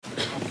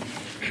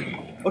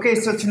Okay,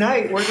 so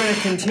tonight we're going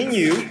to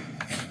continue.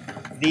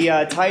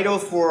 The title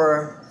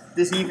for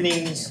this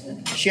evening's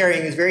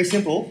sharing is very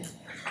simple.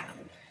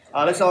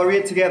 Let's all read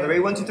it together. Ready?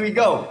 1, 2, 3,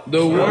 go.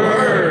 The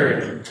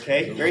Word.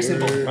 Okay, very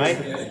simple, right?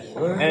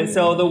 And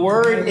so the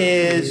Word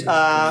is,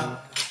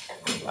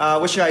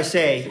 what should I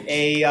say?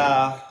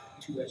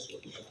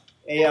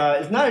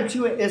 It's not a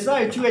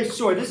two-edged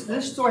sword.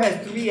 This sword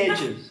has 3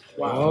 edges.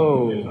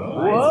 Wow. Right?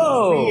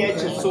 Whoa.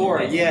 It's a 3-edged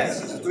sword.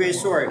 Yes, it's a 3-edged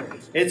sword.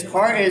 It's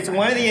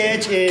one of the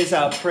edge is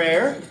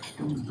prayer,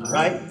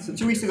 right? So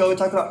 2 weeks ago we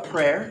talked about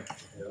prayer.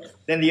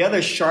 Then the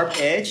other sharp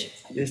edge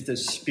is the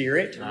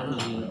Spirit.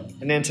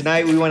 And then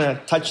tonight we want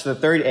to touch the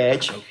 3rd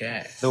edge,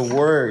 the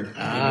Word.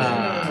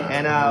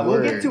 And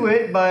we'll get to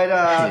it,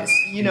 but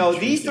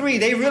these 3,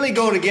 they really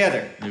go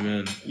together.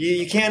 Amen.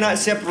 You cannot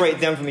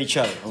separate them from each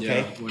other,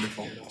 okay? Yeah,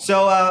 wonderful.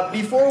 So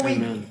before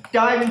we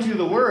dive into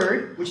the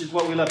Word, which is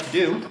what we love to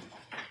do,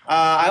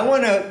 I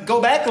want to go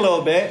back a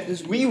little bit,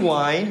 just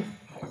rewind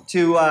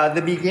to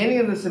the beginning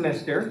of the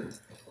semester.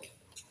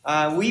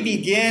 We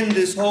begin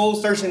this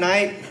whole Thursday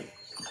night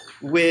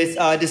with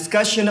a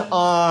discussion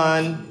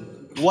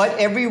on what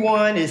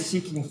everyone is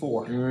seeking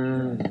for.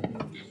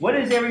 What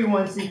is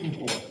everyone seeking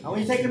for? I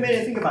want you to take a minute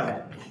and think about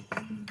that.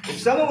 If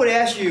someone would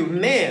ask you,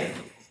 man,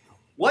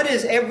 what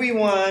is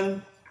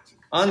everyone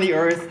on the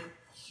earth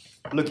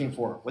looking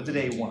for? What do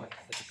they want?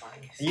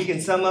 And you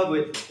can sum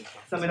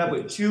it up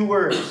with 2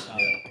 words.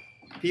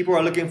 People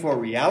are looking for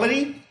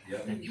reality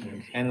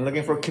and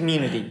looking for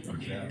community.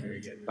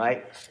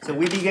 Right? So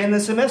we began the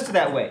semester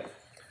that way.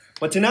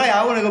 But tonight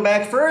I want to go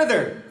back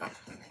further.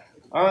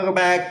 I want to go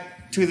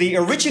back to the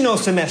original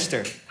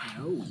semester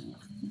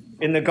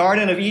in the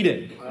Garden of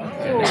Eden.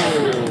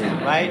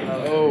 Right?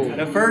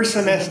 The first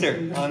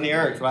semester on the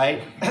earth,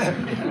 right?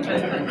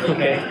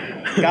 Okay.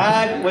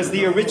 God was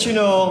the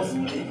original,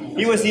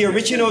 He was the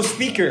original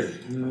speaker.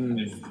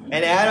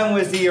 And Adam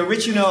was the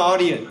original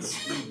audience.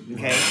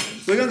 Okay?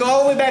 So we're going to go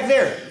all the way back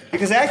there.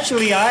 Because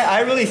actually, I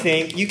really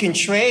think you can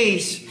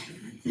trace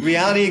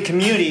reality and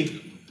community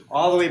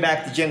all the way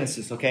back to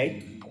Genesis,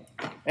 okay?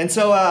 And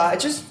so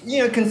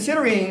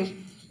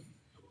considering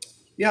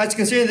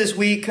this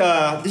week,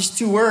 these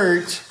 2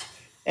 words.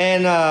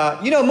 And,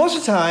 most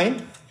of the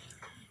time,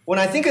 when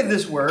I think of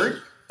this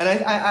word, and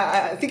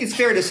I think it's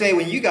fair to say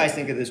when you guys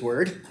think of this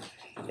word,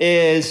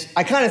 is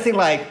I kind of think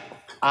like,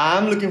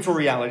 I'm looking for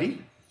reality,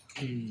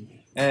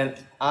 and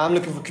I'm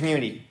looking for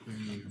community.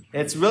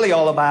 It's really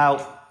all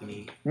about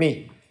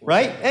me,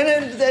 right?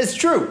 And that's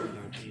true.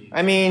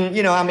 I mean,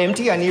 I'm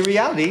empty, I need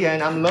reality,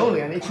 and I'm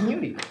lonely, I need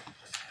community.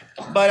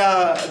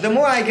 But the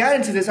more I got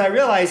into this, I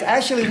realized,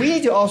 actually, we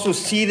need to also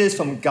see this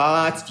from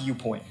God's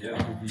viewpoint.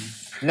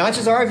 Not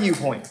just our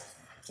viewpoint.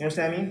 You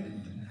understand what I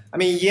mean? I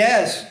mean,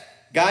 yes,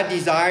 God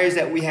desires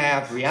that we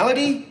have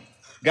reality.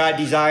 God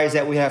desires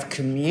that we have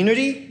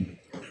community.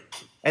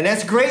 And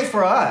that's great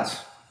for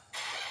us.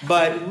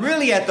 But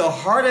really, at the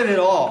heart of it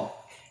all,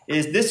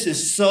 this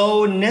is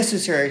so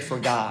necessary for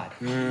God.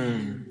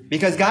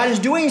 Because God is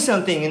doing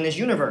something in this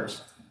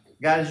universe.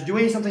 God is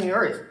doing something on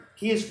earth.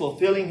 He is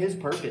fulfilling His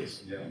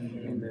purpose.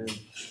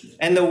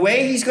 And the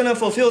way He's going to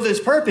fulfill this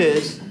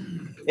purpose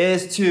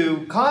is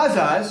to cause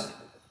us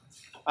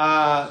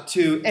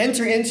to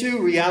enter into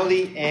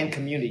reality and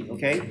community.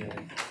 Okay?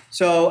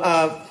 So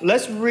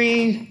let's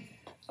read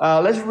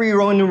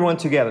Roman numeral 1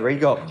 together. Ready?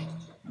 Go.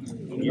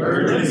 The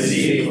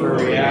urgency for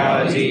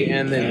reality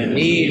and the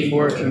need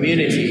for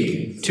community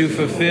to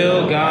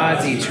fulfill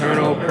God's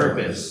eternal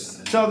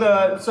purpose. So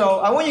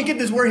I want you to get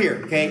this word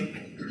here,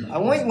 okay?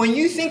 When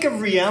you think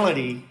of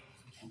reality,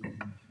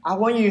 I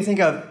want you to think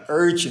of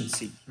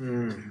urgency.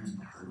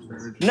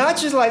 Not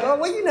just like,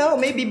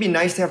 maybe it'd be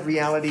nice to have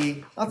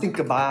reality. I'll think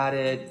about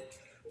it.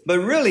 But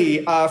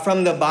really,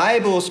 from the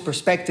Bible's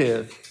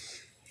perspective,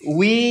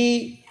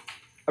 we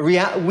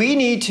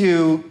need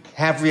to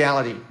have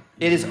reality.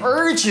 It is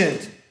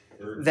urgent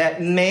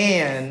that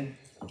man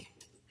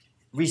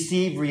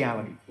receive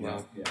reality.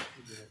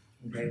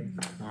 Okay?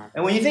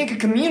 And when you think of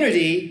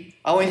community,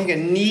 I want you to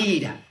think of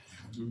need.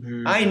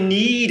 I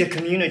need a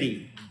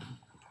community.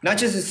 Not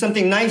just as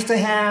something nice to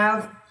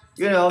have,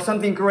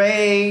 something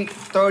great,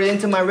 throw it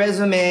into my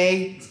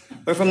resume.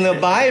 But from the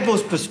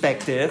Bible's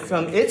perspective,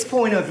 from its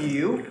point of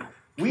view,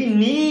 we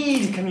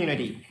need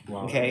community.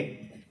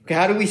 Okay,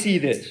 how do we see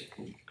this?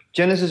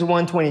 Genesis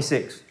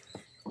 1:26.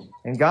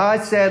 And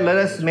God said, let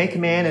us make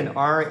man in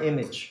our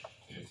image,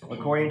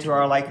 according to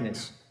our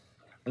likeness,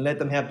 and let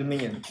them have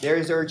dominion. There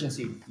is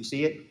urgency. You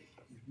see it?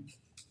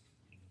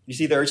 You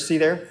see the urgency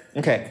there?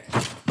 Okay.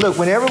 Look,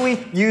 whenever we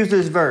use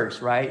this verse,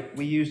 right,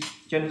 we use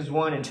Genesis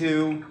 1 and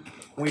 2.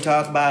 We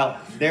talk about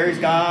there is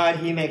God,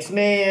 He makes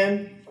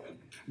man,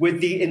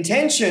 with the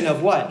intention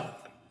of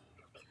what?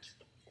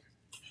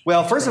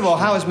 Well, first of all,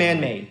 how is man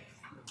made?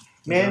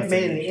 Man is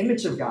made in the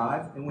image of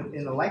God and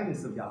in the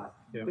likeness of God.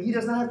 Yeah. But he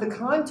does not have the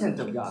content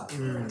of God.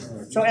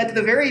 So at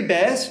the very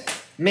best,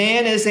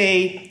 man is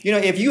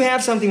if you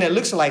have something that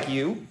looks like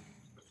you,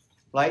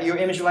 like your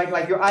image,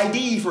 like your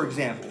ID, for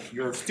example,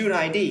 your student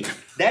ID,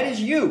 that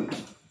is you.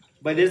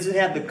 But it doesn't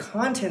have the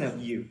content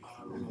of you.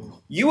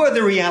 You are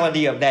the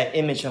reality of that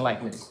image and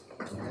likeness.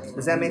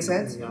 Does that make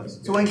sense?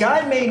 So when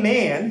God made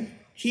man,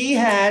 he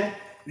had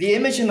the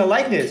image and the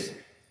likeness.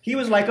 He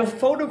was like a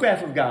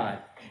photograph of God.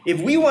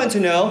 If we want to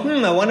know,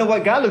 I wonder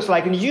what God looks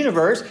like in the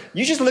universe,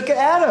 you just look at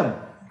Adam.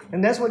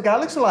 And that's what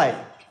God looks like.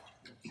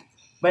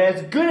 But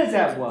as good as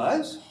that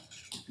was,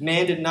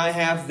 man did not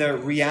have the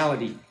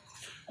reality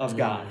of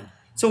God.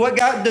 So what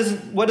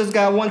does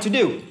God want to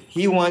do?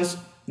 He wants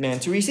man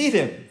to receive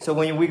him. So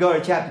when we go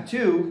to chapter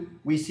 2,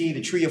 we see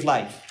the tree of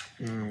life.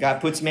 God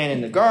puts man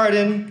in the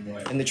garden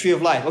and the tree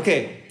of life.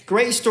 Okay,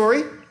 great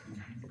story.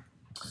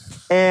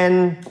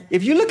 And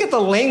if you look at the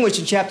language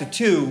in chapter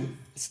 2,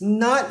 it's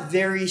not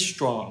very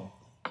strong.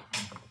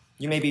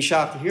 You may be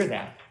shocked to hear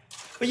that.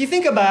 But you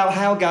think about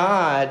how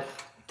God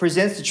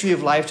presents the tree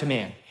of life to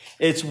man.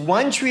 It's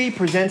one tree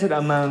presented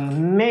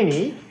among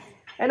many.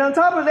 And on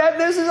top of that,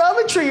 there's this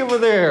other tree over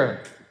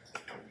there.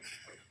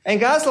 And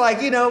God's like,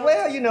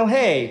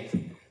 hey,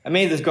 I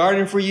made this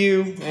garden for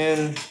you.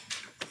 And,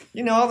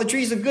 all the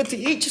trees are good to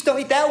eat. Just don't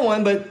eat that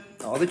one, but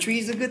all the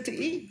trees are good to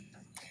eat.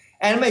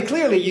 And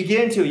clearly, you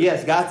get into,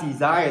 yes, God's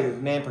desire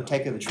that man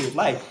partake of the tree of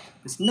life.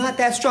 It's not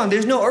that strong.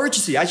 There's no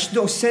urgency. I just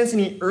don't sense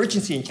any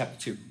urgency in chapter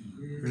 2.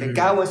 That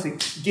God wants to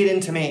get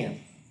into man,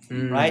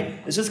 right?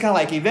 It's just kind of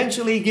like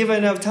eventually, given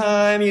enough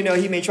time, he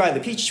may try the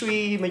peach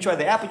tree, he may try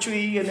the apple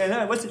tree, and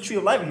then, what's the tree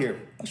of life here?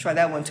 Let's try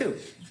that one too.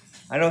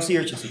 I don't see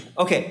urgency.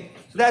 Okay,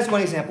 so that's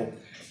one example.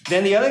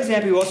 Then the other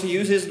example we also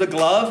use is the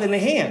glove in the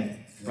hand,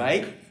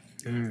 right?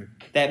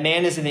 That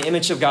man is in the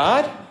image of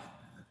God,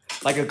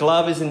 like a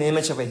glove is in the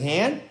image of a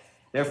hand.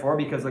 Therefore,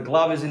 because the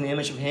glove is in the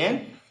image of a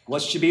hand,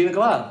 what should be in the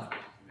glove?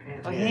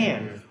 A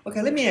hand.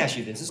 Okay, let me ask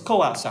you this. It's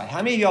cold outside.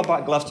 How many of y'all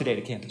bought gloves today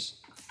to campus?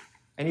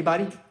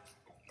 Anybody?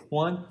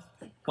 One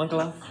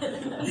glove?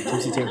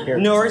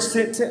 No,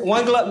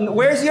 one glove.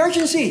 Where's the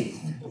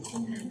urgency?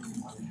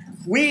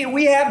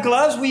 We have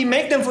gloves. We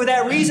make them for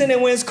that reason,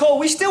 and when it's cold,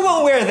 we still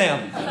won't wear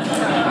them.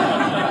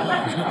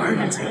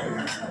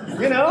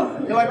 You're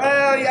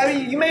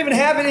like, you may even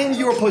have it in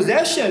your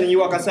possession, and you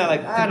walk outside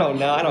like, I don't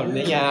know,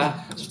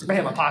 just put it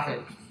in my pocket.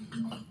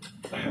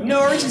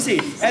 No urgency.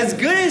 As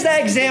good as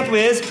that example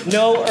is,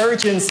 no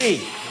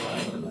urgency.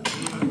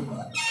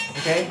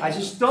 Okay, I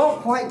just don't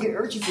quite get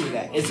urgency with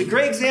that. It's a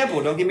great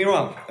example, don't get me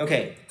wrong.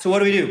 Okay, so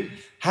what do?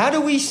 How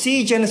do we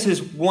see Genesis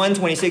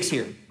 1:26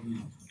 here?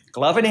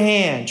 Glove in the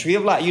hand, tree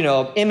of life,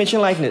 image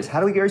and likeness. How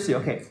do we get urgency?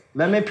 Okay,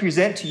 let me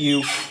present to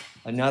you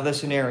another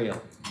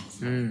scenario.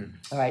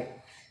 All right,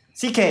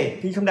 CK,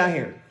 can you come down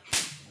here?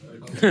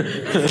 Come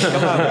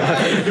on.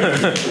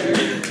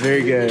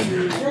 Very good.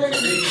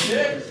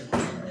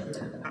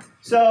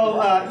 So,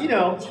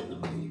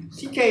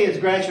 CK is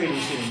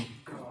graduating soon.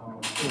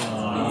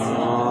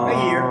 A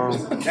year.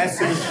 That's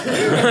soon.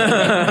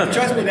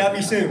 Trust me, that'll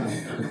be soon.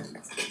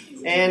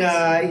 And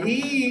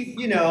he,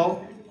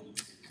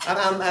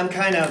 I'm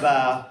kind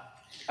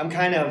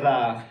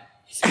of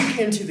speaking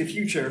into the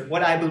future.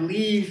 What I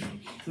believe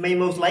may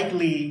most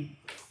likely,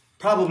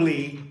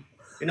 probably,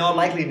 in all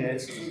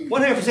likeliness,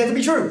 100% to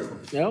be true.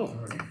 No.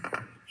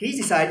 He's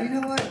decided,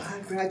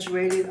 I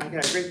graduated. I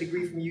got a great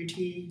degree from UT.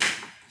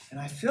 And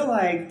I feel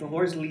like the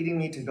Lord's leading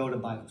me to go to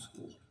Bible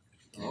school.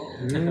 I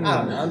don't know.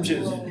 I'm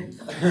just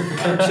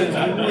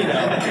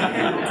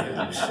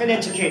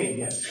uneducated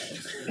yet.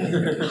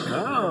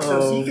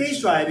 So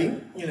CK's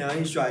driving.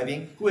 He's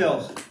driving. Who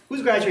else?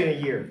 Who's graduating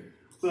a year?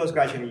 Who else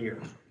graduating a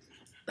year?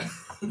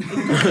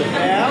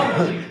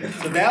 Val.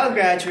 So Val's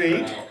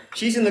graduating.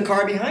 She's in the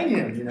car behind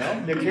him.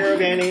 They're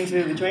caravanning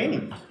to the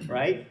training,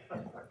 right?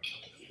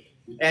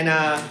 And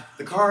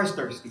the car is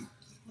thirsty.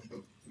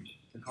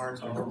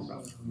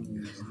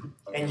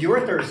 And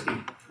you're thirsty.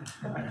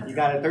 You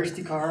got a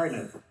thirsty car and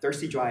a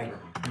thirsty driver.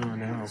 Oh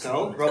no.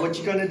 So, bro, what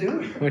you gonna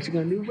do? What you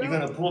gonna do, bro? You're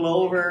gonna pull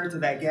over to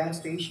that gas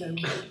station.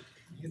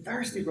 You're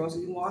thirsty, bro, so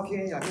you can walk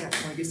in. Like, I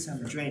just wanna get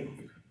something to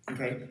drink.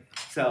 Okay?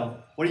 So,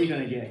 what are you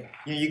gonna get?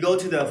 You go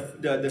to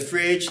the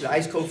fridge, the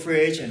ice cold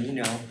fridge, and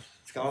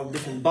it's got all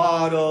different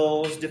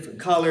bottles, different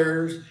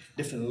colors,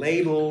 different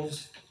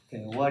labels.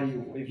 Okay,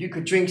 if you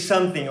could drink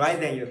something right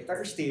then, you're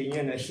thirsty, and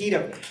you're in the heat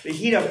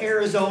of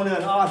Arizona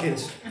in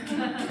August,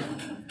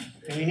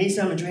 and you need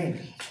something to drink.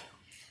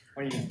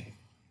 What are you gonna pick?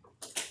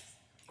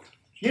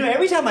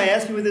 Every time I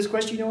ask people this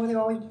question, you know what they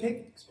always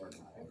pick?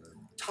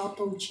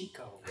 Topo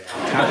Chico.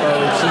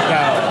 Topo Chico.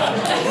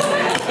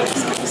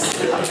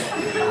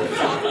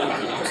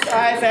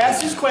 I've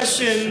asked this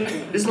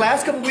question. This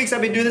last couple weeks,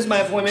 I've been doing this in my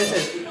appointments,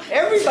 and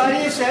everybody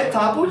has said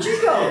Topo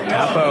Chico.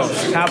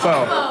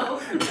 Topo.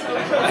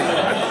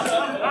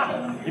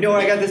 You know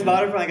where I got this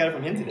bottle from? I got it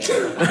from him today.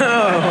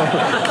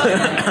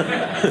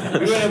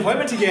 We went on an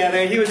appointment together,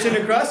 and he was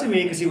sitting across from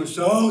me because he was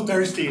so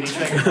thirsty, and he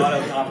drank a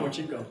bottle of Topo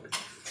Chico.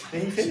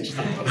 Then he finished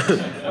it.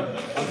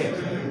 Okay.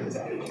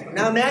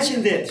 Now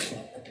imagine this.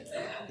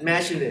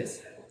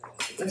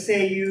 Let's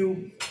say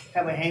you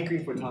have a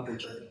hankering for Topo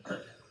Chico.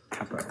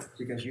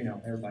 Because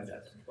everybody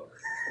does.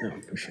 No,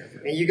 for sure.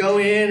 And you go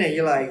in and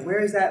you're like,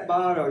 where's that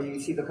bottle? You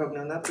see the Coke,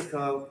 no, not the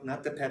Coke,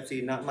 not the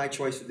Pepsi, not my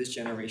choice for this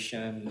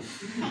generation.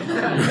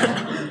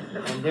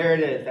 And there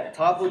it is, that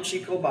Topo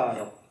Chico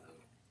bottle,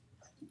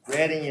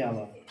 red and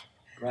yellow,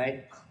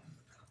 right?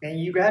 And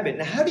you grab it.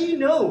 Now, how do you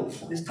know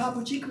there's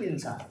Topo Chico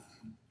inside?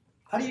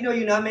 How do you know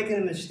you're not making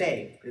a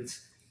mistake?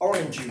 It's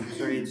orange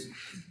juice, or it's,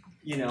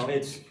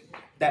 it's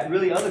that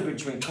really other good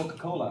drink,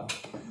 Coca-Cola.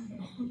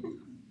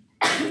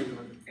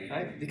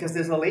 Right? Because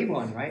there's a label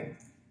on it, right?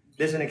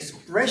 There's an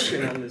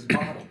expression on this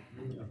bottle,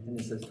 and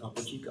it says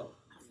Topo Chico.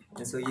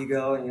 And so you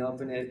go and you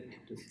open it.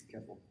 Just be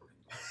careful.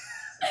 I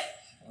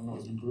don't know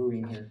what's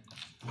brewing here.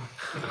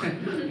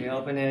 You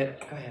open it.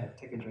 Go ahead,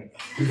 take a drink.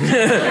 Do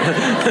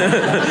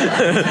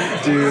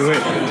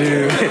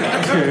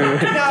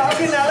it. Now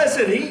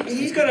listen.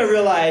 He's gonna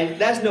realize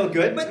that's no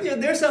good. But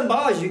there's some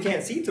bottles you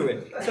can't see through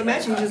it. So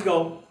imagine you just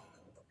go,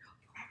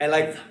 and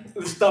like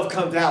stuff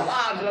comes out.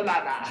 Blah, blah,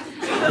 blah, blah.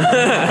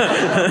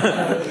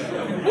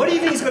 What do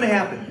you think is gonna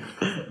happen?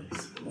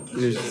 What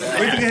do you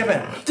think is gonna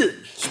happen?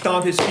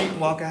 Stomp his feet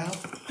and walk out?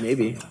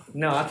 Maybe.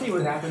 No, I'll tell you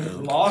what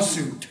happened.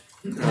 Lawsuit.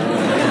 America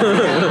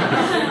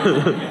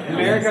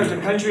is a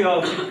country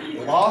of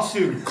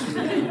lawsuits.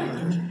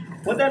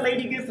 What'd that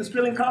lady get for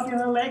spilling coffee on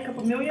her leg?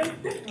 $2 million?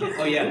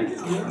 Oh yeah.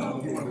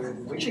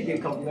 We should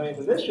get $2 million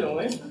for this, shouldn't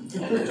we?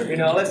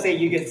 Let's say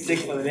you get sick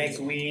for the next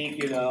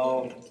week.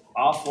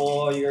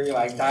 Awful. You're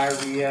like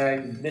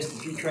diarrhea. You missed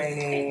the P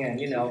training, and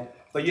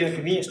But you're in a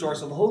convenience store,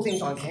 so the whole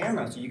thing's on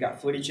camera. So you got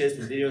footages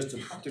and videos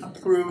to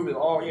prove it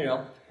all. I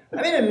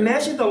mean,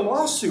 imagine the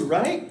lawsuit,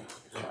 right?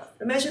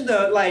 Imagine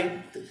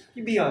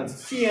you'd be on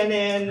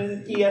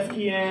CNN,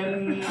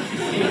 ESPN,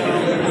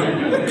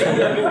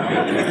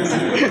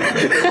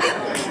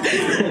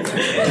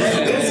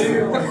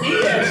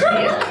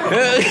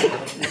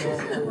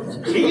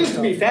 He used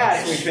to be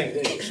fast when he drank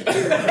this.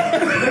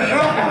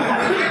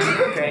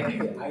 Okay.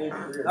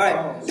 All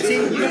right. See,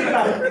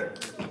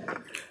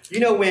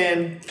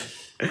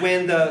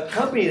 when the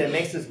company that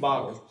makes this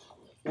bottle,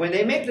 when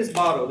they make this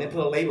bottle, they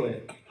put a label in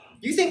it.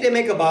 Do you think they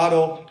make a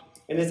bottle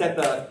and it's at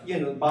the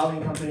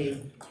bottling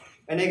company,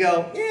 and they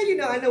go,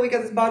 yeah, I know we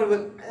got this bottle,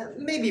 but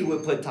maybe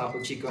we'll put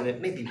Topo Chico in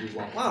it, maybe we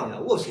won't. I don't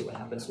know. We'll see what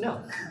happens.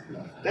 No,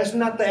 that's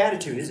not the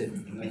attitude, is it?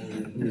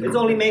 It's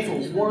only made for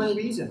one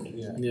reason: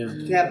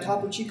 to have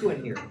Topo Chico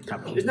in here.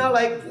 It's not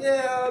like,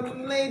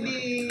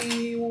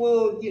 maybe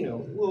we'll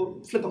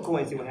flip a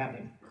coin and see what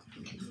happens.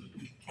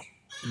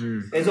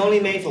 It's only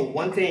made for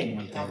one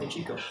thing, Topo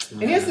Chico.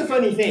 And here's the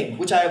funny thing,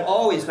 which I have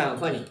always found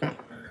funny.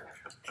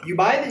 You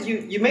buy this,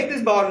 you make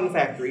this bottle in the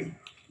factory,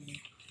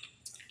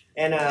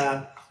 and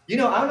I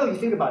don't know if you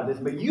think about this,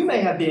 but you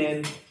may have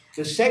been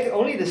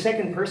only the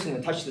second person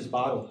to touch this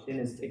bottle in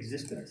its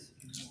existence.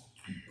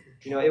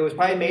 It was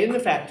probably made in the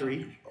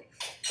factory,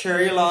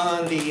 carry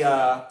along the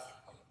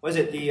what's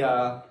it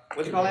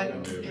called that?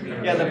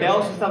 Yeah, the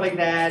belts and stuff like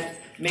that.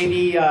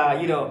 Maybe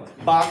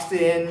boxed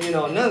in.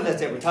 None of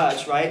that's ever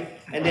touched, right?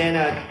 And then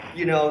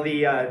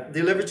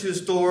delivered to the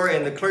store,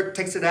 and the clerk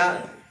takes it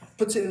out,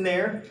 puts it in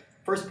there.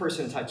 First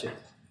person to touch it.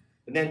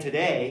 But then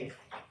today,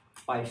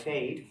 by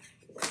faith,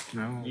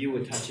 you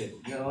would touch it.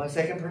 A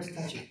second person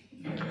touch it.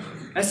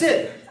 That's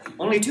it.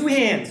 Only two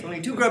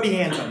grubby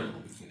hands on it.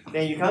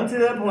 Then you come to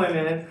the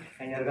appointment,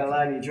 and you're going to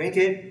allow you to drink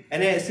it.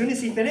 And then as soon as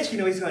he finishes, you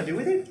know what he's going to do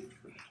with it?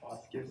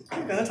 He's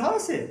going to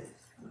toss it.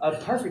 A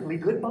perfectly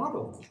good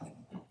bottle.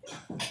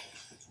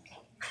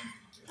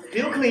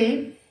 Still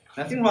clean.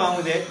 Nothing wrong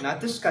with it. Not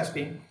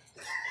disgusting.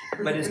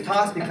 But it's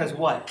tossed because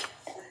what?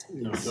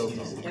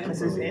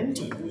 Because it's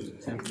empty.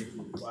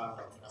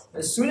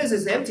 As soon as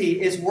it's empty,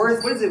 it's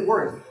worth, what is it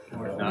worth?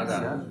 Trash.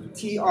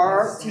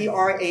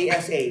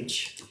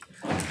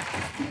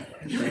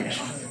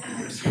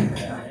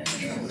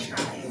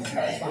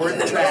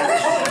 Worth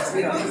trash.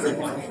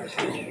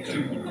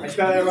 I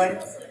spelled that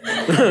right?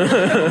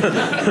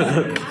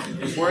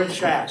 It's worth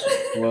trash.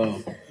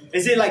 Whoa.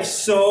 Is it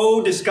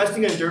so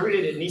disgusting and dirty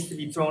that it needs to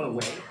be thrown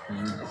away?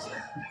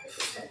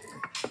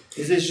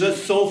 Is it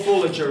just so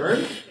full of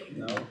germs?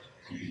 No.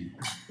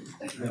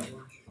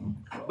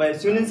 But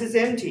as soon as it's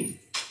empty,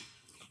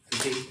 you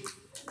see,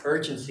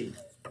 urgency.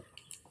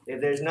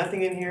 If there's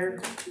nothing in here,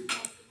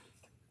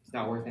 it's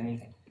not worth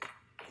anything.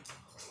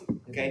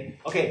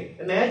 Okay,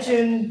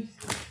 imagine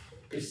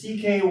if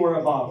CK were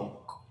a bottle.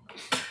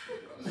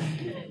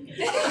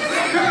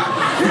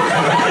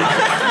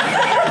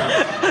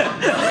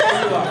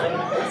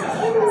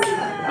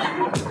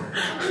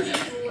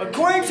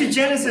 According to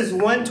Genesis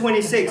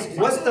 1:26,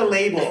 what's the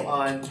label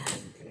on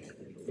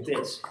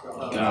this?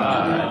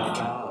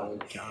 God.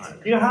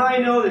 You know how I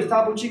know there's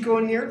Topo Chico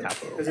in here?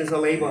 Because there's a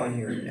label on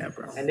here. Yeah,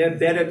 bro. And there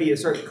better be a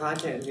certain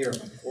content in here,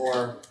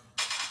 or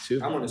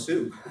I'm going to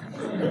sue.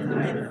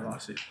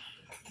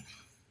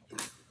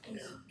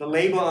 The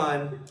label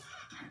on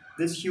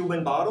this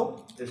human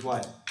bottle is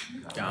what?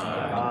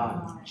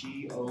 God.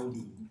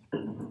 G-O-D.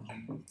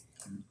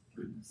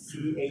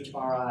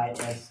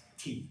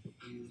 C-H-R-I-S-T.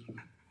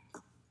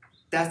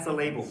 That's the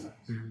label.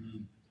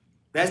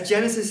 That's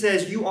Genesis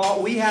says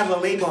we have a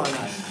label on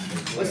us.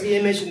 What's the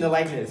image and the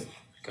likeness?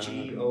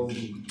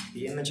 G-O-D.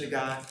 The image of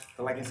God,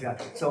 the likeness of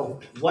God. So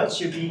what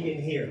should be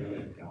in here?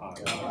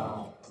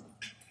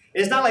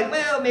 It's not like,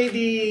 well, maybe,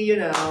 you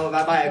know, if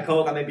I buy a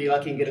Coke, I may be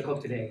lucky and get a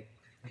Coke today.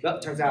 Well,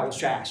 turns out it was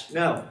trash.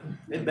 No,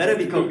 it better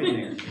be Coke in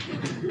there.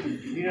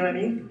 You know what I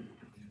mean?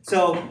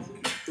 So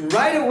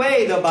right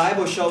away, the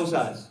Bible shows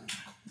us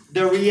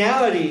the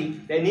reality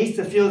that needs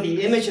to feel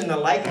the image and the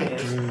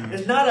likeness.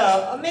 It's not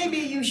a maybe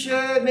you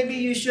should,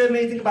 maybe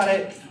think about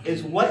it.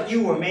 It's what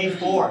you were made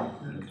for.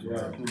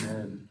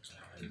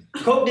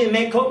 Coke didn't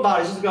make Coke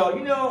bottles just go,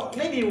 you know,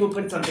 maybe we'll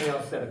put something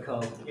else instead of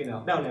Coke. You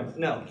know,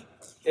 no.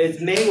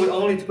 It's made with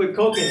only to put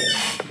Coke in it.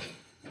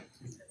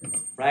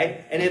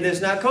 Right? And if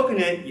there's not Coke in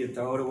it, you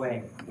throw it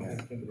away.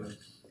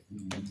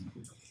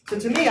 So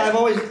to me, I've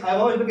always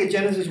looked at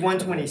Genesis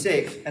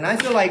 1:26, and I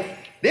feel like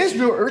there's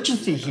real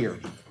urgency here.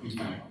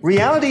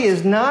 Reality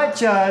is not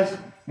just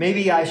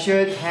maybe I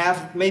should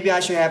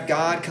have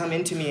God come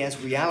into me as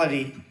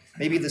reality.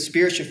 Maybe the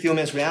Spirit should feel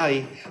me as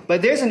reality.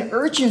 But there's an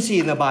urgency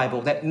in the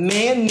Bible that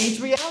man needs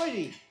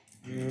reality.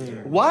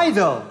 Why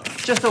though?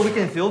 Just so we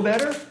can feel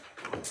better?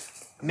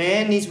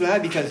 Man needs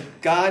reality because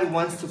God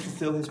wants to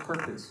fulfill his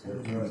purpose.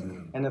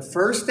 And the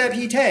first step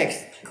he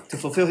takes to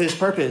fulfill his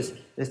purpose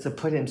is to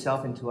put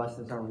himself into us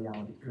as our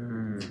reality.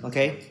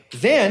 Okay?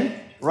 Then,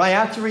 right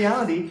after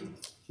reality,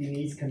 he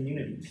needs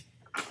community.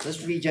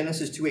 Let's read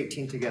Genesis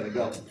 2:18 together.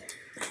 Go.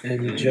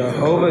 And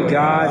Jehovah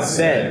God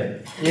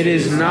said, "It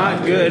is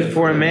not good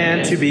for a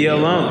man to be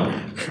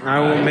alone. I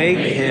will make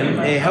him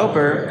a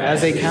helper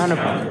as a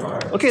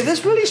counterpart." Okay,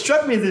 this really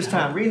struck me this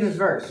time, reading this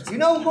verse. You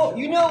know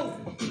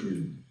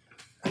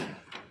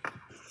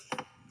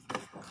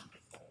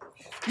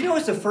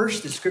what's the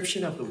first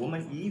description of the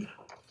woman Eve?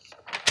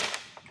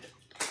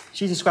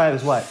 She's described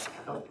as what?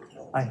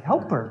 A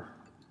helper.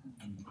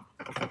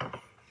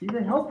 She's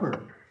a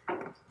helper.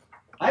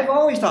 I've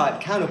always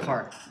thought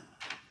counterpart,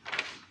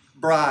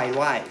 bride,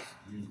 wife.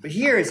 But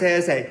here it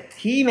says that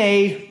he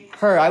made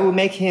her, I will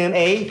make him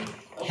a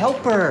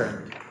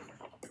helper.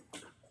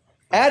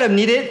 Adam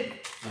needed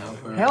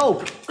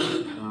help.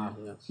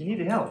 She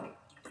needed help.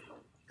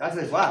 God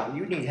says, wow,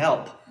 you need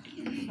help.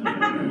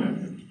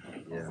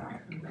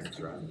 That's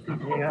right. You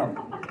need help.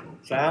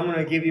 So I'm going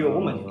to give you a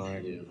woman. I'm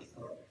going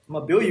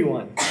to build you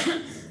one.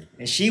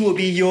 And she will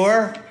be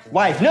your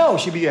wife. No,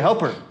 she'll be your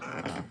helper.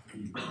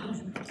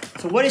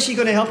 So what is she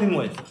going to help him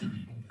with?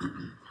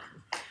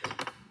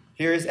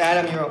 Here is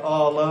Adam, you're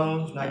all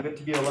alone. It's not good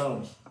to be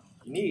alone.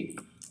 You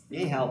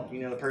need help. You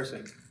know the person.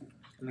 I'm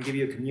going to give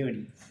you a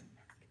community.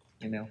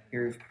 You know,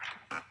 here,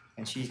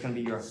 and she's going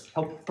to be your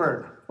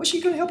helper. What's she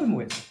going to help him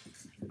with?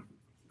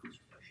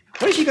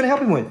 What is she going to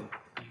help him with?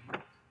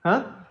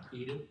 Huh?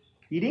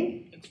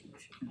 Eating?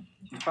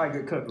 She's probably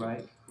a good cook,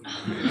 right?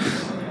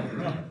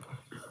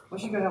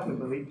 What's she going to help him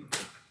with, Billy?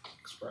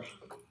 Expression?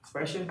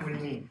 What do you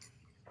mean?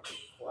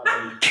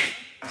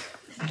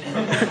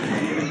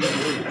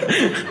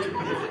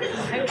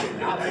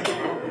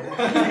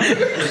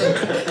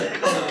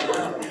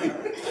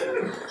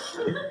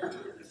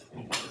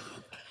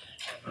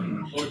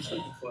 Lord's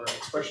looking for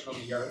expression on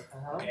the earth,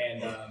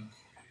 and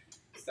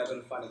it's not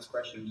going to find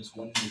expression in just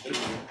one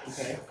individual.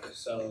 Okay.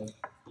 So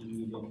you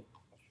needed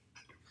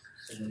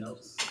someone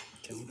else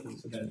so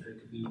that there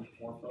could be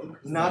more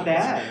folk. Not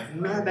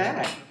bad. Not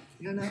bad.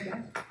 Yeah, not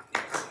bad.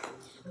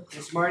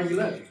 The smarter you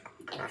look.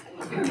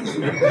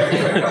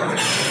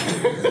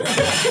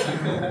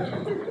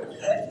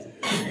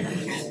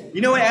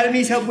 You know what Adam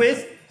needs help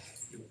with?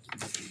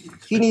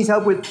 He needs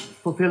help with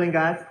fulfilling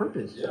God's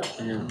purpose. He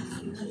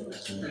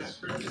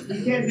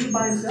can't do it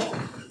by himself.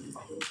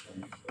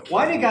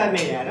 Why did God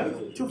make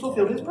Adam? To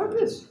fulfill his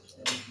purpose.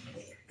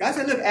 God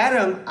said, look,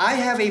 Adam, I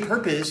have a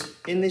purpose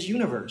in this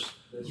universe.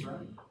 That's right.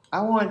 I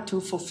want to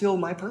fulfill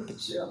my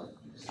purpose. Yeah.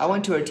 I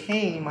want to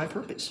attain my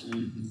purpose.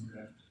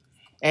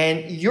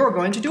 And you're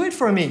going to do it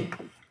for me.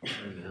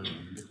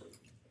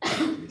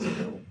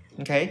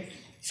 Okay?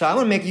 So I'm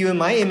going to make you in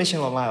my image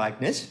and my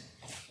likeness.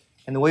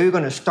 And the way we're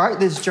going to start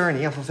this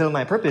journey of fulfilling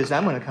my purpose,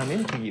 I'm going to come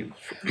into you.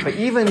 But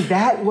even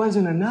that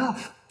wasn't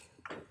enough.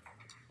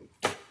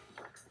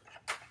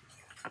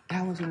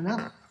 That wasn't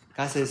enough.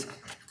 God says,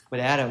 but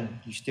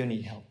Adam, you still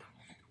need help.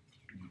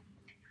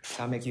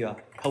 So I'll make you a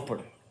helper.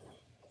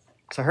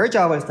 So her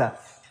job was to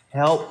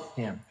help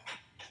him.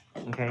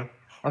 Okay?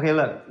 Okay,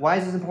 look, why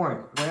is this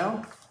important?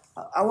 Well,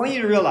 I want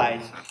you to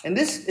realize, and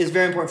this is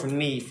very important for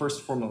me, first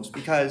and foremost,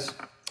 because,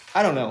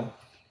 I don't know,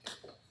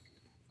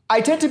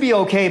 I tend to be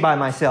okay by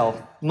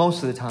myself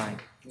most of the time.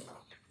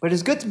 But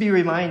it's good to be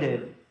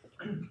reminded,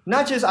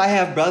 not just I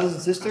have brothers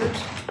and sisters,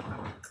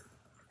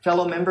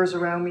 fellow members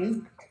around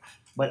me,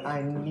 but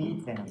I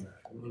need them.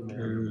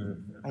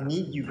 I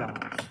need you guys.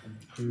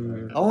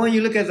 I want you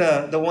to look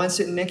at the one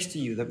sitting next to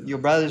you, your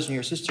brothers and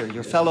your sister,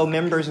 your fellow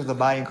members of the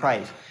body in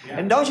Christ.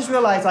 And don't just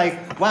realize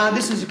like, wow,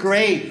 this is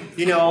great.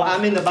 You know,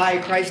 I'm in the body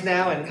of Christ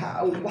now, and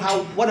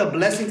what a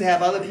blessing to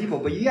have other people.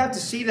 But you have to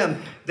see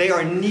them. They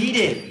are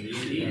needed.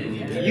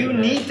 You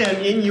need them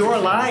in your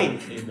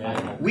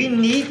life. We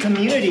need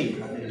community.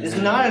 It's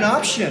not an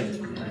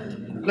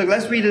option. Look,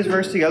 let's read this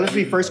verse together. Let's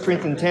read 1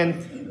 Corinthians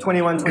 10, 20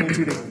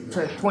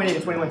 to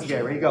 21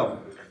 together. Ready, go.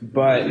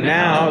 But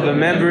now the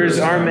members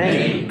are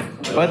many,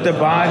 but the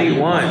body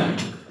one.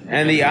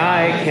 And the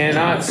eye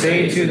cannot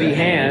say to the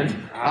hand,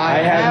 I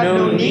have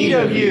no need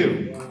of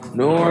you.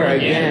 Nor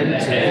again to the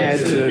head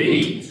to the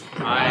feet,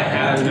 I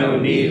have no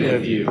need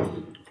of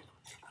you.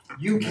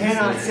 You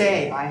cannot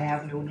say, I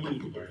have no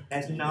need.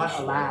 That's not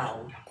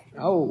allowed.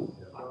 Oh.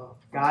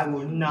 God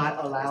will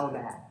not allow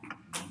that.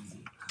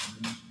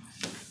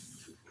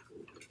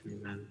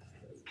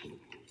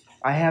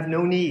 I have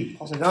no need.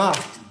 Paul says,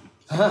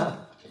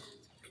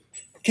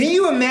 Can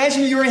you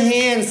imagine your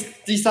hands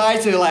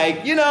decide to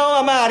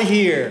I'm out of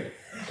here.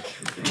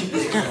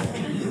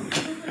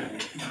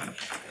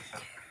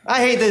 I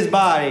hate this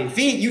body.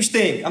 Feet, you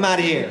stink. I'm out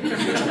of here.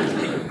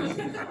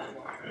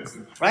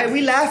 Right?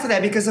 We laugh at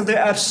that because of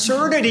the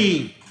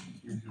absurdity.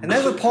 And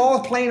that's what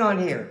Paul is playing on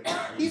here.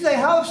 He's like,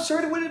 how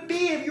absurd would it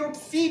be if your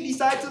feet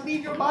decide to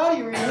leave your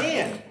body or your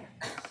hand?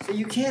 So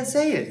you can't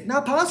say it.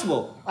 Not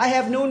possible. I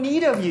have no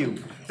need of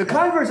you. The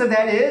converse of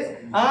that is,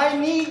 I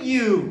need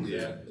you.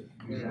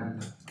 Yeah.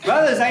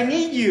 Brothers, I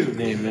need you.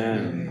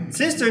 Amen.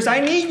 Sisters,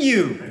 I need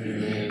you.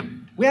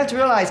 Amen. We have to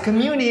realize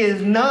community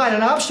is not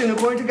an option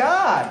according to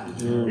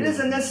God. It is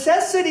a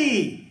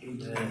necessity.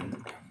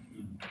 Amen.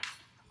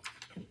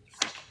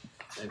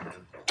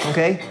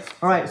 Okay?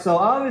 All right, so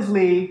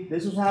obviously,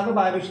 this is how the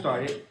Bible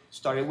started.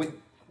 Started with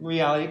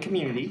reality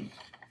community.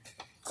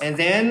 And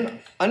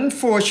then,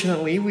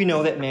 unfortunately, we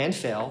know that man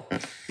fell.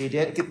 He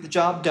didn't get the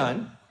job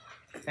done.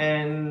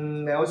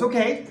 And that was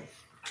okay.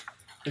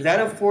 Because that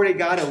afforded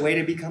God a way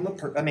to become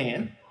a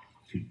man.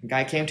 The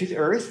guy came to the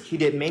earth. He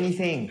did many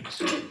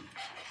things.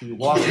 He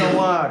walked on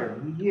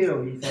water. He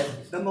healed. He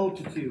fed the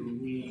multitude.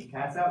 He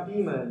cast out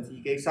demons.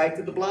 He gave sight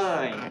to the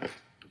blind.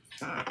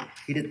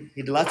 He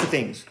did lots of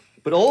things.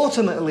 But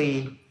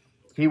ultimately,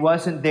 he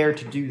wasn't there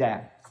to do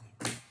that.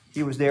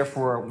 He was there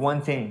for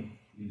one thing.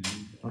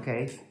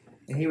 Okay?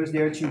 And he was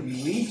there to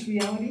release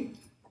reality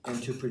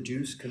and to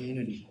produce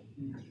community.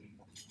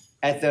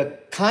 At the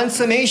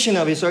consummation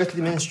of his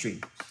earthly ministry,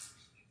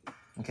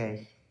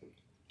 okay,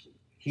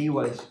 he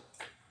was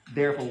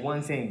there for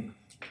one thing.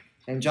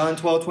 And John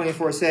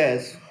 12:24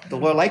 says, the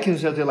Lord likens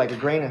himself to like a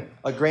grain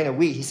of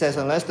wheat. He says,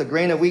 unless the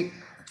grain of wheat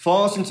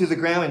falls into the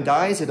ground and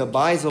dies, it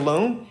abides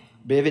alone.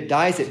 But if it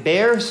dies, it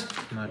bears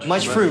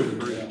much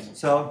fruit.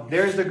 So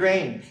there's the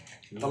grain.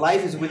 The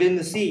life is within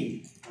the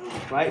seed.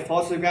 Right?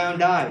 Falls to the ground,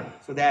 die.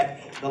 So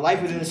that the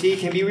life within the seed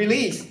can be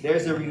released.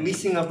 There's the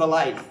releasing of the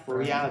life for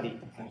reality.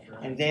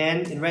 And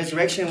then in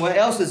resurrection, what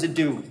else does it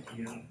do?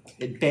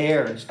 It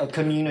bears a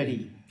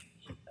community.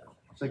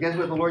 So guess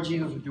what the Lord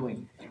Jesus was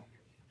doing?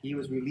 He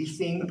was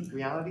releasing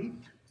reality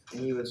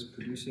and he was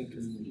producing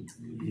community.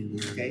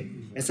 Okay?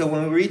 And so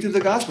when we read through the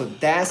gospel,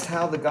 that's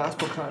how the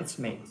gospel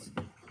consummates.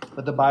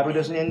 But the Bible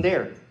doesn't end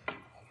there.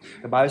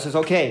 The Bible says,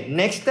 okay,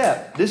 next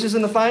step. This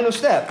isn't the final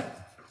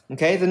step.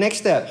 Okay, the next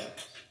step.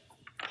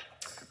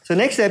 So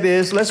next step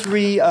is, let's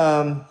read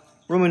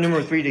Roman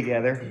numeral 3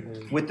 together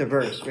with the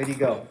verse. Ready,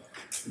 go.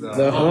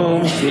 The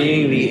home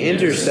being the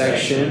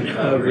intersection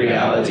of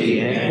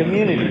reality and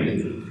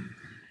community.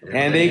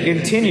 And they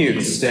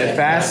continued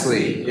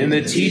steadfastly in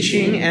the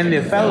teaching and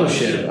the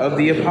fellowship of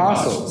the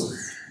apostles,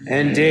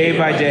 and day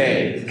by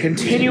day,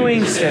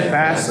 continuing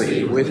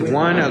steadfastly with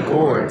one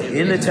accord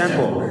in the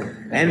temple,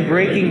 and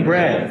breaking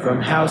bread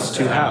from house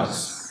to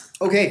house.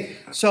 Okay,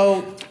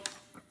 so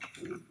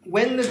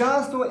when the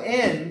gospel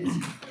ends,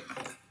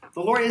 the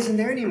Lord isn't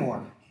there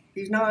anymore.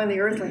 He's not on the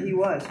earth like he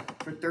was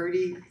for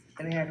 30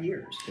 and a half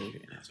years.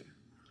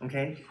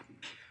 Okay?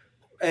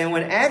 And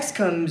when Acts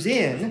comes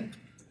in,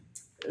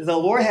 the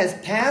Lord has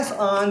passed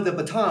on the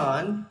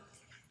baton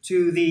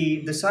to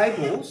the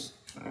disciples.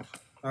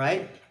 All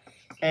right?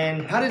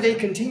 And how did they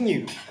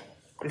continue?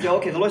 They said,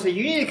 okay, the Lord said,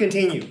 you need to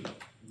continue.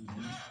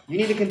 You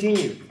need to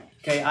continue.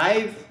 Okay,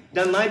 I've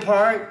done my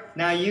part,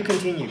 now you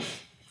continue.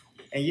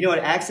 And you know what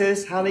Acts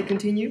is, how they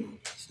continue?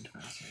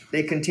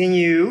 They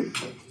continue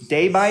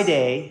day by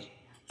day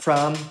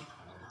from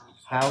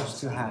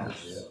house to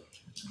house.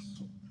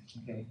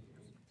 Okay.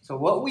 So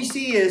what we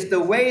see is the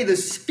way the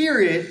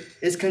Spirit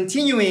is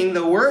continuing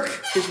the work,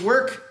 his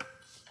work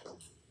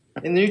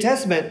in the New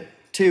Testament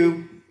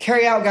to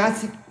carry out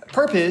God's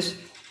purpose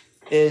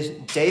is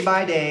day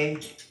by day,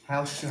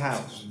 house to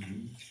house.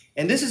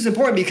 And this is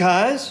important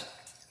because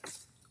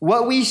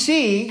what we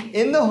see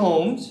in the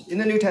homes in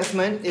the New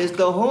Testament is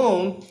the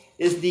home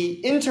is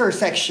the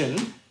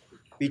intersection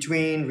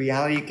between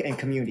reality and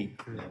community.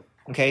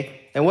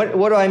 Okay? And what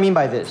do I mean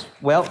by this?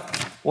 Well,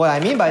 what I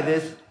mean by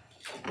this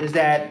is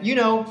that,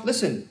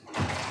 listen,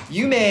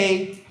 you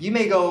may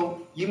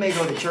go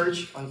to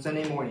church on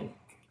Sunday morning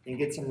and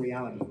get some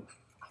reality.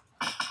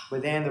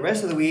 But then the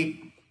rest of the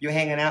week, you're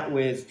hanging out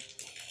with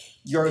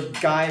your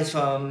guys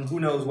from who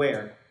knows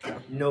where.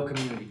 No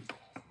community.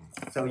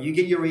 So you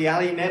get your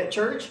reality met at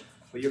church,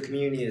 but your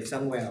community is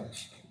somewhere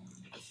else.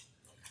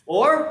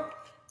 Or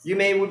you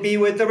may be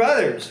with the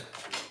brothers,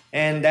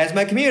 and that's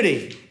my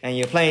community. And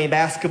you're playing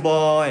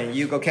basketball, and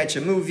you go catch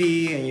a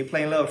movie, and you're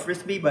playing a little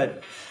frisbee,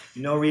 but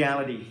no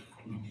reality,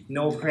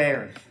 no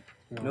prayer,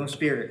 No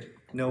spirit,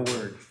 no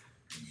word.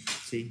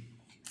 See?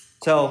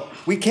 So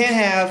we can't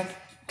have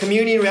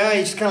community and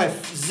reality just kind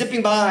of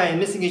zipping by and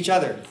missing each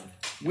other.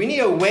 We need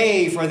a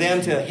way for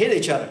them to hit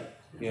each other,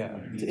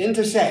 to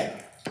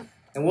intersect.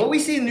 And what we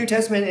see in the New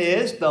Testament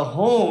is the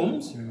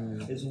homes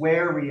is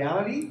where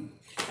reality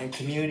and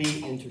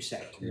community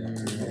intersect.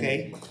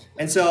 Okay?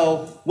 And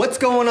so what's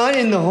going on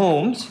in the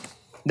homes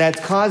that's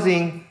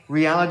causing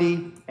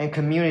reality and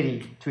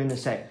community to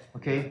intersect?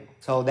 Okay?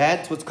 So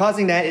that's what's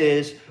causing that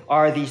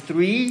are these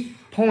 3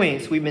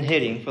 points we've been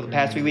hitting for the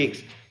past 3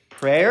 weeks.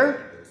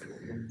 Prayer,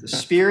 the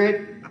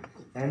Spirit,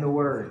 and the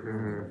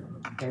Word.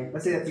 Okay,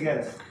 let's say that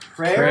together.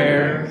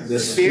 Prayer, the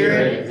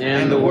Spirit,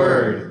 and the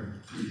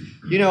Word.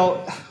 You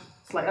know,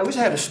 it's like I wish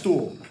I had a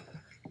stool.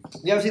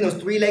 You ever seen those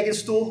 3-legged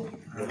stool?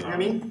 You know what I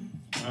mean?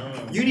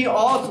 You need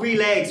all 3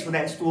 legs for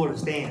that stool to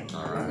stand.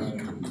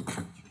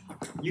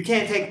 You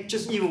can't take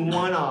just even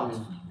one off.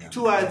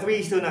 2 out of 3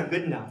 is still not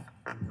good enough.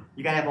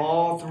 You gotta have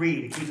all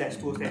 3 to keep that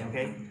stool standing,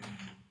 okay?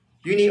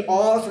 You need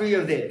all 3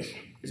 of this.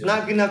 It's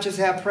not good enough just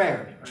to have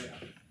prayer.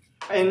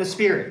 And the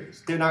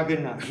Spirit, they're not good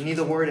enough. You need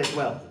the Word as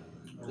well.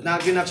 It's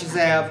not good enough just to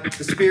have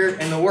the Spirit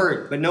and the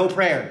Word, but no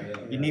prayer.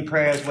 You need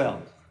prayer as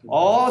well.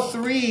 All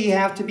 3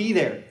 have to be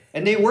there.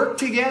 And they work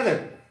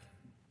together.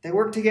 They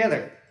work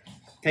together.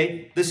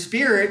 Okay? The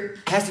Spirit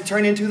has to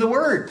turn into the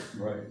Word.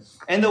 Right.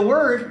 And the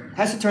Word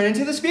has to turn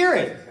into the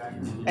Spirit.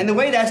 And the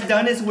way that's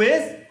done is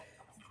with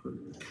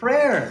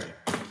prayer.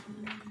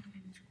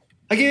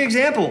 I'll give you an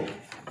example.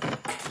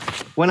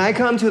 When I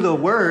come to the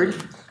Word,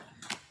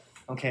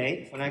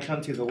 when I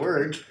come to the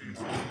Word,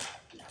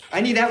 I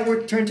need that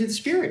Word to turn to the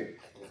Spirit.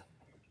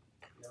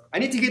 I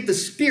need to get the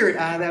Spirit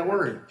out of that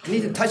Word. I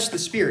need to touch the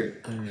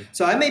Spirit.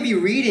 So I may be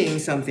reading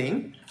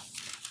something,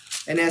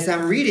 and as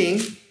I'm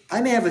reading,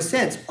 I may have a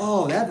sense,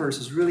 oh, that verse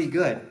is really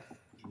good.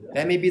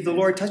 That may be the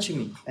Lord touching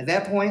me. At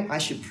that point, I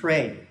should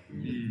pray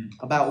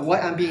about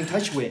what I'm being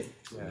touched with.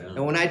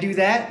 And when I do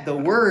that, the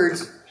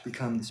words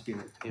become the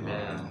Spirit.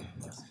 Amen.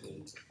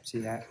 See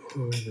that?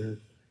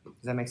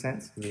 Does that make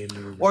sense?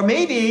 Or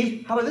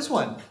maybe, how about this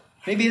one?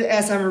 Maybe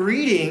as I'm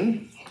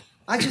reading,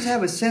 I just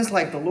have a sense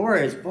like the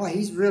Lord is, boy,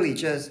 he's really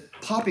just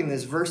popping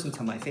this verse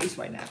into my face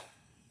right now.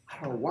 I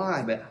don't know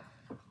why, but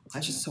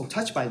I'm just so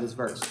touched by this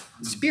verse.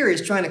 The Spirit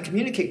is trying to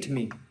communicate to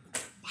me.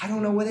 I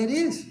don't know what it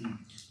is.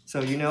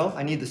 So,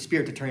 I need the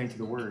Spirit to turn into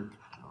the Word.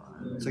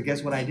 So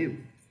guess what I do?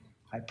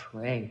 I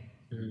pray.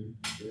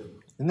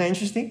 Isn't that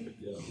interesting?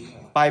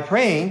 By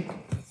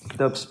praying,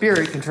 the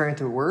Spirit can turn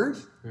into a Word.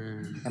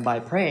 And by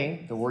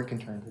praying, the Word can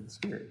turn into the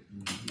Spirit.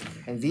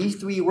 And these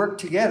 3 work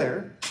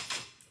together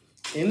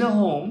in the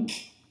home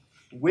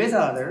with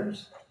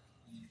others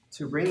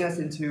to bring us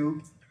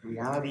into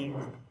reality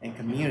and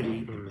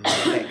community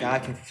that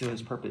God can fulfill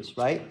His purpose,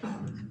 right?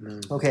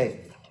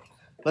 Okay,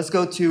 let's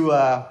go to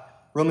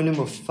Roman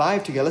numeral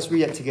 5 together. Let's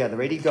read it together.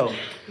 Ready? Go.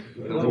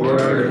 The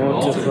Word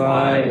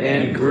multiplied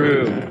and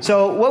grew.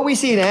 So what we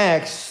see in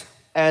Acts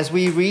as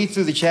we read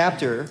through the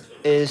chapter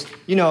is,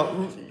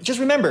 just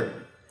remember,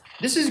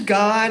 this is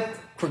God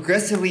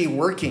progressively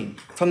working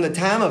from the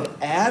time of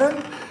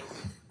Adam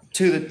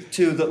to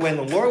when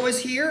the Lord was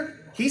here.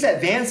 He's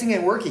advancing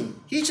and working.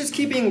 He's just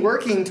keeping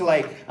working to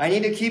I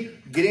need to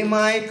keep getting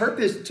my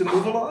purpose to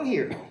move along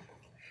here.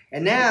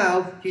 And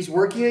now he's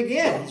working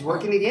again. He's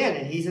working again,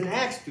 and he's in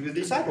Acts through the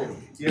disciples.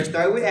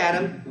 Started with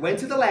Adam, went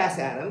to the last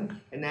Adam,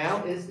 and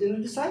now is in the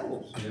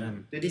disciples,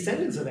 the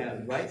descendants of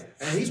Adam, right?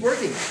 And he's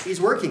working.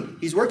 He's working.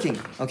 He's working.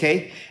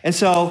 Okay. And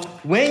so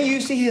when you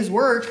see his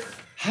work,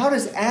 how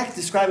does Acts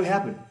describe what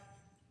happened?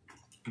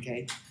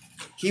 Okay.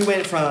 He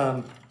went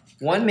from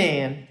one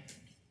man,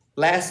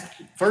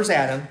 first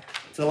Adam,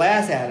 to the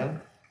last Adam,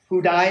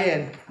 who died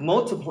and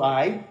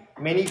multiplied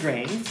many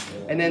grains,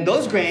 and then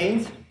those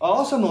grains are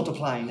also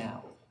multiplying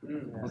now.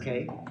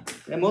 Okay,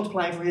 they're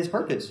multiplying for His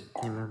purpose.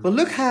 But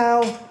look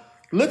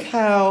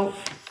how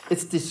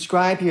it's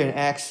described here in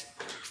Acts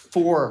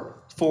 4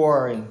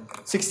 and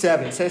 6,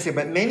 7. It says here,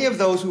 but many of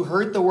those who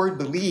heard the word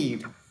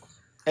believed,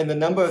 and the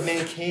number of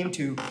men came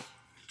to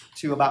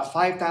about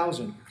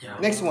 5,000.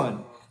 Next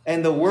one,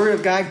 and the word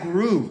of God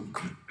grew,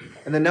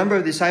 and the number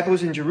of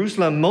disciples in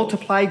Jerusalem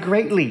multiplied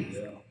greatly,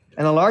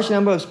 and a large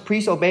number of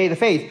priests obeyed the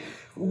faith.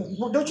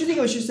 Don't you think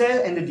it should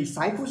say, and the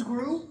disciples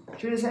grew?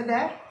 Should it have said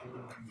that?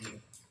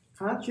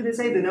 Huh? Should it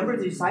say the number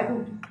of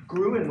disciples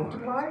grew and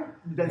multiplied?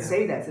 It doesn't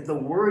say that. It says the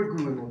word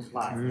grew and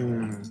multiplied.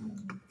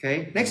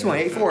 Okay, next one,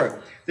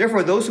 8:4.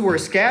 Therefore, those who were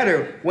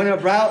scattered went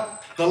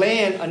about the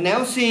land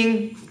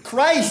announcing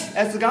Christ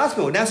as the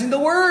gospel, announcing the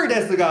word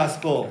as the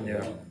gospel.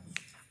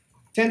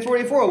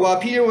 10:44. While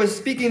Peter was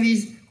speaking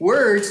these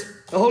words,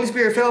 the Holy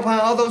Spirit fell upon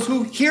all those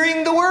who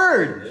hearing the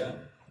word.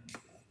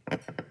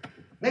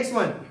 Next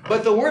one.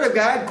 But the word of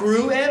God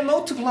grew and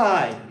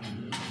multiplied.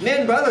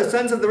 Men, brothers,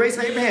 sons of the race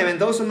of Abraham, and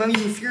those among you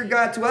who fear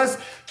God, to us,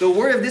 the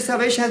word of this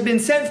salvation has been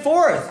sent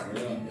forth.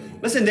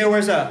 Listen,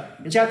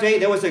 in chapter 8,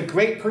 there was a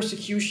great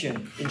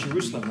persecution in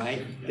Jerusalem,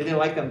 right? They didn't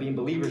like them being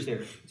believers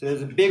there. So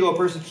there's a big old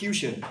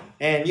persecution.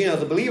 And,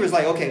 the believers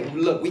okay,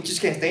 look, we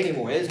just can't stay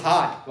anymore. It's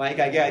hot. Right?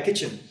 Gotta get out of the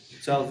kitchen.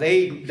 So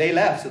they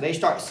left. So they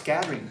start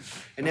scattering.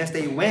 And as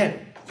they went,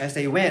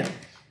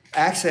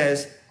 Acts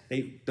says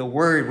the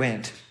word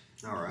went.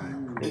 All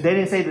right. They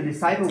didn't say the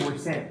disciples were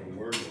sent.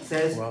 It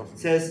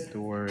says The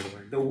word.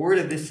 the word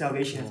of this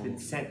salvation has been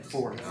sent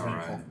forth. All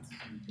right.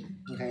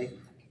 Okay.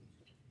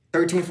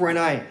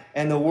 13:49.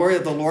 And the word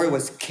of the Lord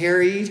was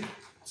carried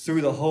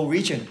through the whole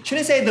region.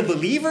 Shouldn't it say the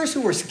believers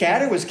who were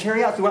scattered was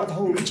carried out throughout the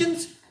whole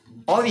regions?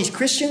 All these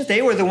Christians,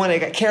 they were the one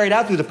that got carried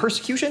out through the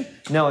persecution?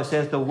 No, it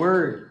says the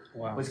word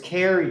was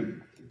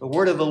carried. The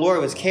word of the Lord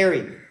was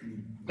carried.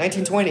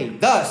 1920.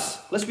 Thus,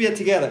 let's read it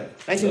together.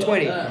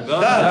 1920.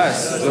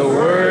 Thus, the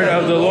word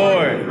of the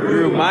Lord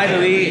grew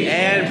mightily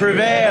and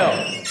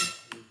prevailed.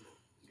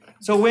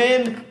 So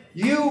when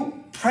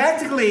you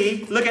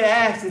practically look at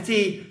Acts and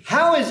see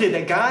how is it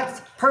that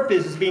God's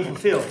purpose is being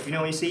fulfilled, you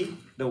know what you see?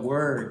 The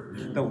word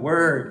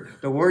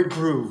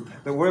grew,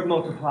 the word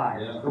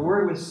multiplied, the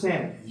word was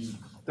sent,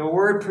 the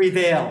word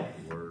prevailed.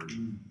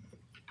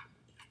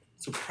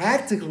 So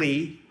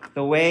practically,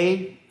 the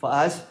way for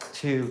us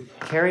to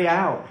carry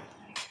out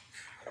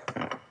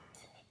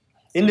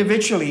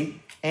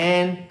individually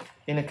and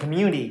in a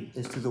community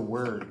is through the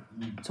word.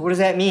 So what does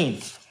that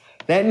mean?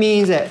 That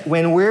means that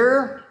when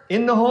we're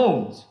in the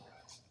homes,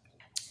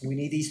 we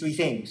need these three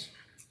things,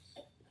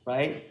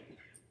 right?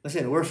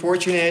 Listen, we're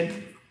fortunate,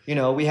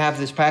 we have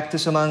this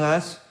practice among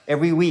us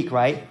every week,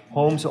 right?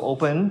 Homes are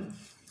open.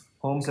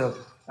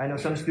 I know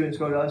some students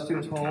go to other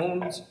students'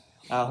 homes,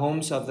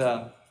 homes of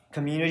the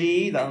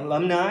community, the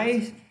alumni,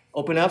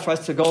 open up for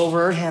us to go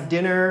over, have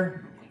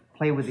dinner,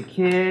 play with the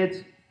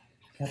kids,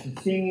 have some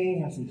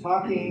singing, have some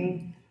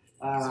talking,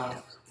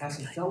 have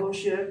some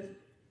fellowship.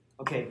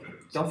 Okay,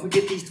 don't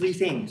forget these three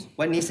things.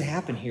 What needs to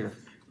happen here?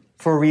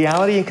 For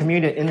reality and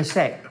community to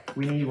intersect,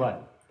 we need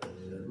what?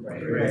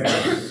 Prayer,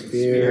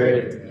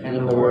 Spirit,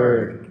 and the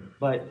Word.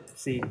 But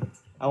see,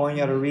 I want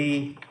you to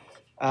read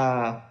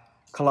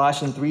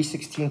Colossians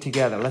 3:16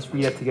 together. Let's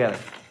read it together.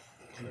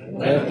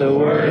 Let the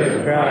word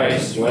of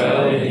Christ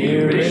dwell in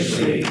you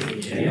richly,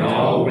 in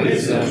all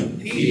wisdom,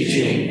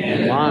 teaching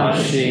and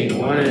admonishing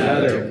one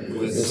another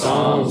with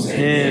psalms,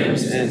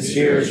 hymns, and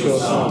spiritual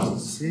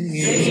songs,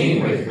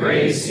 singing with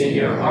grace in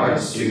your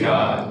hearts to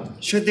God.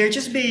 Should there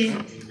just be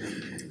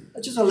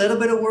just a little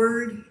bit of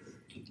word,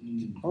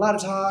 a lot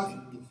of talk,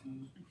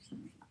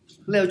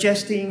 a little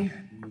jesting,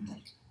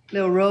 a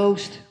little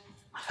roast,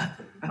 a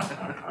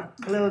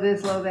little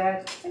this, a little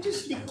that, and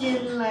just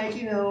begin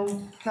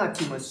not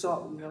too much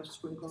salt,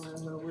 sprinkle on a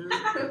little word.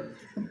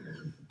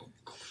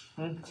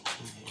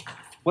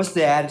 What's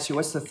the attitude?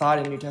 What's the thought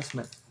in the New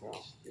Testament?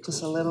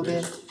 Just a little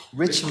bit.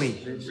 Richly.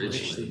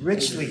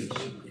 Do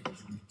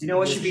you know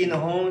what should be in the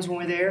homes when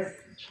we're there?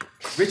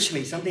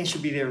 Richly. Something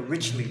should be there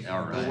richly.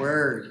 All right. The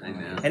word.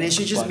 Amen. And it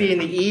should just be in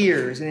the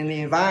ears and in the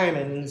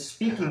environment and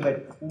speaking,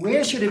 but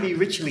where should it be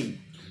richly?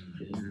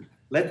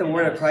 Let the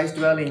word of Christ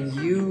dwell in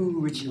you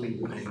richly.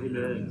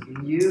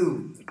 In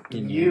you.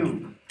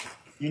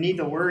 You need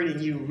the word in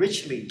you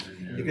richly.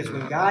 Because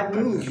when God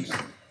moves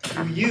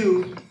through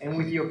you and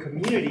with your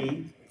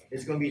community,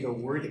 it's going to be the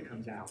word that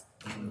comes out.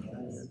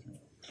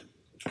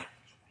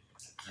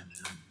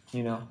 It's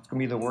going to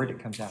be the word that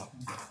comes out.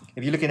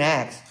 If you look in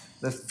Acts,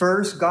 the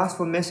first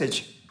gospel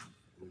message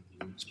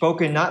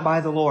spoken not by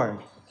the Lord,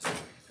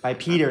 by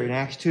Peter in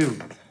Acts 2,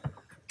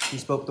 he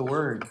spoke the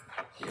word.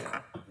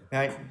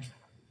 Right?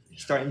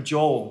 Starting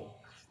Joel.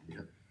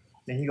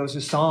 Then he goes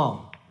to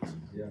Psalm.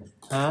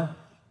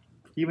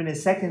 Even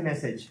his second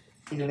message,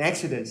 he's in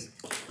Exodus.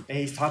 And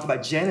he's talking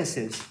about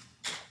Genesis.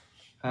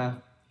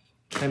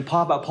 And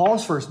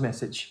Paul's first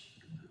message,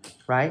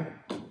 right?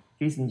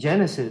 He's in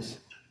Genesis.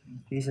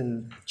 He's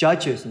in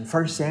Judges and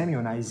 1 Samuel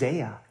and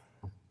Isaiah.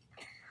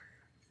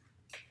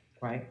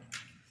 Right?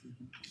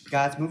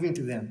 God's moving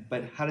through them.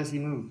 But how does he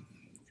move?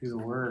 Through the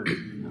word.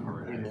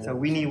 So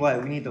we need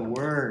what? We need the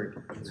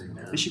word.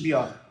 This should be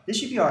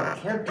our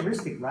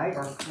characteristic, right?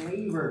 Our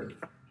flavor.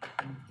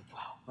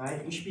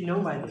 Right? We should be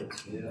known by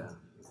this.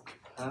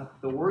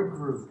 The word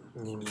grew.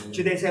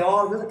 Should they say,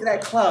 oh, look at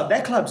that club.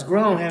 That club's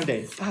grown, haven't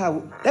they?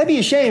 That'd be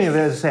a shame if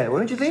it was said,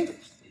 wouldn't you think?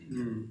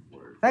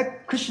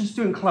 That Christian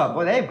student club,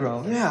 boy, they've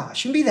grown. Yeah, it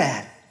shouldn't be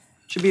that.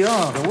 It should be,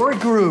 the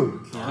word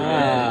grew.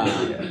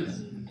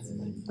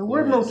 The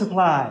word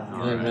multiplied.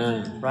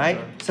 Amen. Right?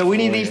 So we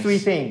need these three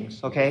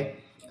things, okay?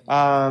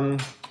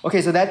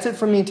 Okay, so that's it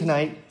for me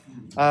tonight.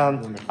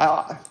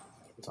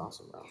 That's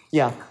awesome.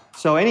 Yeah.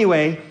 So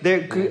anyway,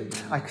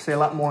 I could say a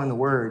lot more on the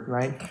word,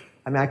 right?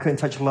 I mean, I couldn't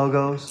touch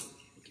logos.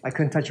 I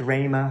couldn't touch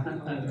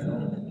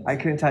rhema. I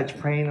couldn't touch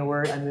praying the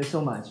word. I mean, there's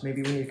so much.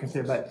 Maybe we need to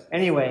consider. But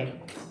anyway,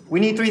 we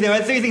need three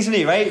things to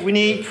need, right? We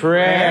need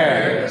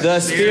prayer, the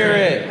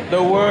Spirit,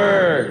 the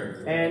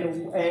Word.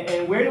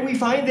 And where do we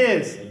find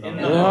this? In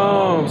the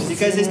homes.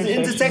 Because it's the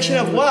intersection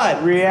of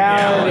what?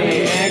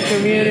 Reality and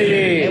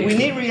community. And we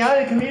need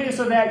reality and community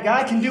so that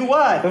God can do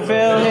what?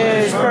 Fulfill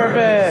His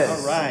purpose.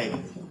 All right.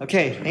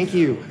 Okay, thank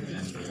you.